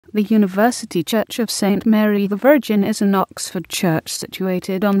The University Church of St Mary the Virgin is an Oxford church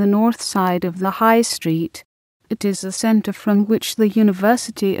situated on the north side of the High Street. It is the centre from which the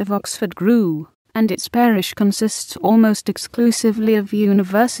University of Oxford grew, and its parish consists almost exclusively of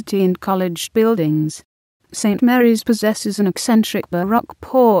university and college buildings. St Mary's possesses an eccentric baroque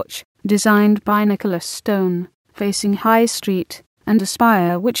porch, designed by Nicholas Stone, facing High Street, and a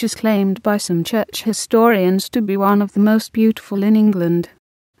spire which is claimed by some church historians to be one of the most beautiful in England.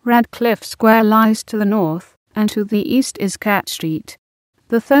 Radcliffe Square lies to the north, and to the east is Catte Street.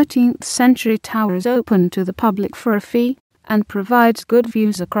 The 13th century tower is open to the public for a fee, and provides good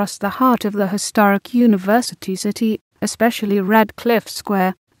views across the heart of the historic university city, especially Radcliffe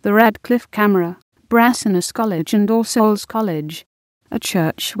Square, the Radcliffe Camera, Brasenose College and All Souls College. A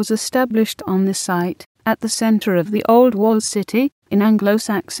church was established on this site, at the centre of the old walled city, in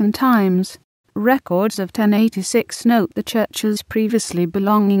Anglo-Saxon times. Records of 1086 note the church as previously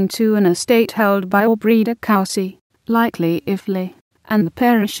belonging to an estate held by Aubrey de Coucy, likely Iffley, and the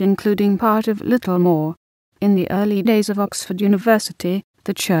parish including part of Littlemore. In the early days of Oxford University,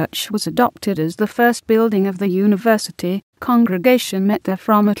 the church was adopted as the first building of the university. Congregation met there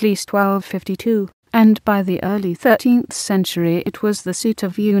from at least 1252, and by the early 13th century it was the seat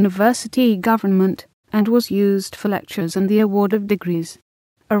of university government, and was used for lectures and the award of degrees.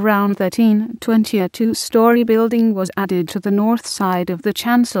 Around 1320 a two-storey building was added to the north side of the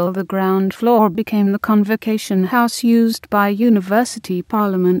chancel. The ground floor became the convocation house used by University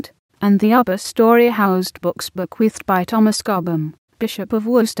Parliament, and the upper storey housed books bequeathed by Thomas Cobham, Bishop of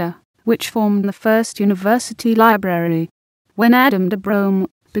Worcester, which formed the first university library. When Adam de Brome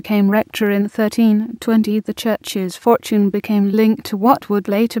became rector in 1320, the church's fortune became linked to what would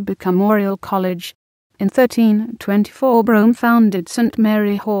later become Oriel College. In 1324 Brome founded St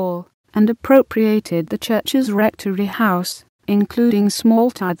Mary Hall, and appropriated the church's rectory house, including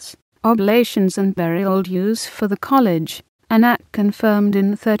small tithes, oblations and burial dues for the college, an act confirmed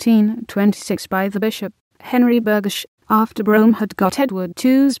in 1326 by the bishop, Henry Burgess, after Brome had got Edward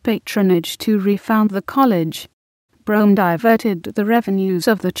II's patronage to refound the college. Brome diverted the revenues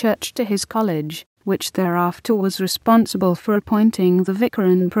of the church to his college, which thereafter was responsible for appointing the vicar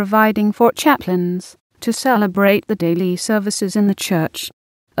and providing for chaplains to celebrate the daily services in the church.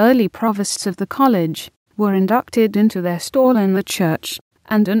 Early provosts of the college were inducted into their stall in the church,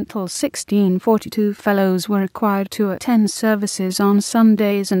 and until 1642 fellows were required to attend services on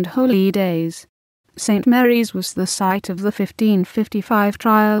Sundays and holy days. St Mary's was the site of the 1555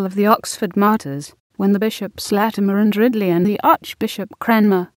 trial of the Oxford martyrs, when the bishops Littlemore and Ridley and the Archbishop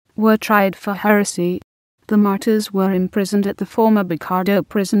Cranmer were tried for heresy. The martyrs were imprisoned at the former Bicardo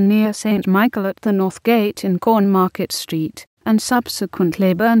prison near St Michael at the North Gate in Cornmarket Street, and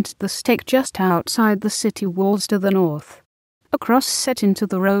subsequently burnt at the stake just outside the city walls to the north. A cross set into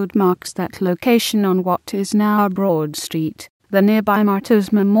the road marks that location on what is now Broad Street. The nearby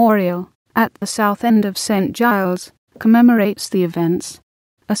Martyrs' Memorial, at the south end of St Giles, commemorates the events.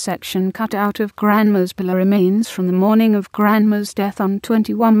 A section cut out of Cranmer's pillar remains from the morning of Cranmer's death on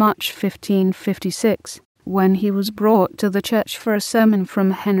 21 March 1556, when he was brought to the church for a sermon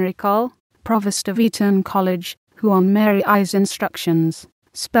from Henry Cole, Provost of Eton College, who on Mary I's instructions,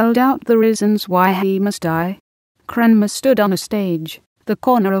 spelled out the reasons why he must die. Cranmer stood on a stage, the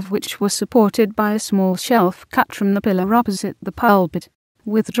corner of which was supported by a small shelf cut from the pillar opposite the pulpit.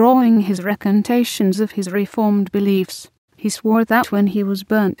 Withdrawing his recantations of his reformed beliefs, he swore that when he was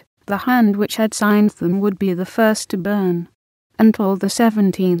burnt, the hand which had signed them would be the first to burn. Until the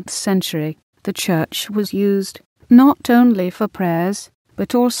 17th century, the church was used, not only for prayers,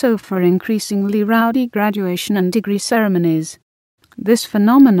 but also for increasingly rowdy graduation and degree ceremonies. This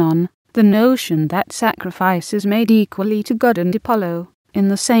phenomenon, the notion that sacrifice is made equally to God and Apollo, in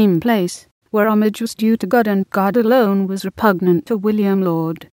the same place, where homage was due to God and God alone, was repugnant to William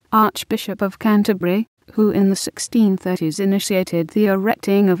Laud, Archbishop of Canterbury, who in the 1630s initiated the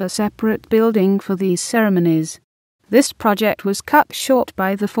erecting of a separate building for these ceremonies. This project was cut short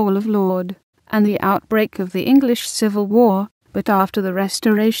by the fall of Laud and the outbreak of the English Civil War, but after the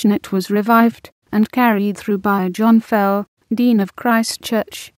Restoration it was revived and carried through by John Fell, Dean of Christ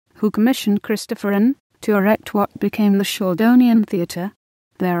Church, who commissioned Christopher Wren to erect what became the Sheldonian Theatre.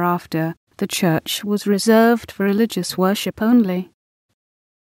 Thereafter, the church was reserved for religious worship only.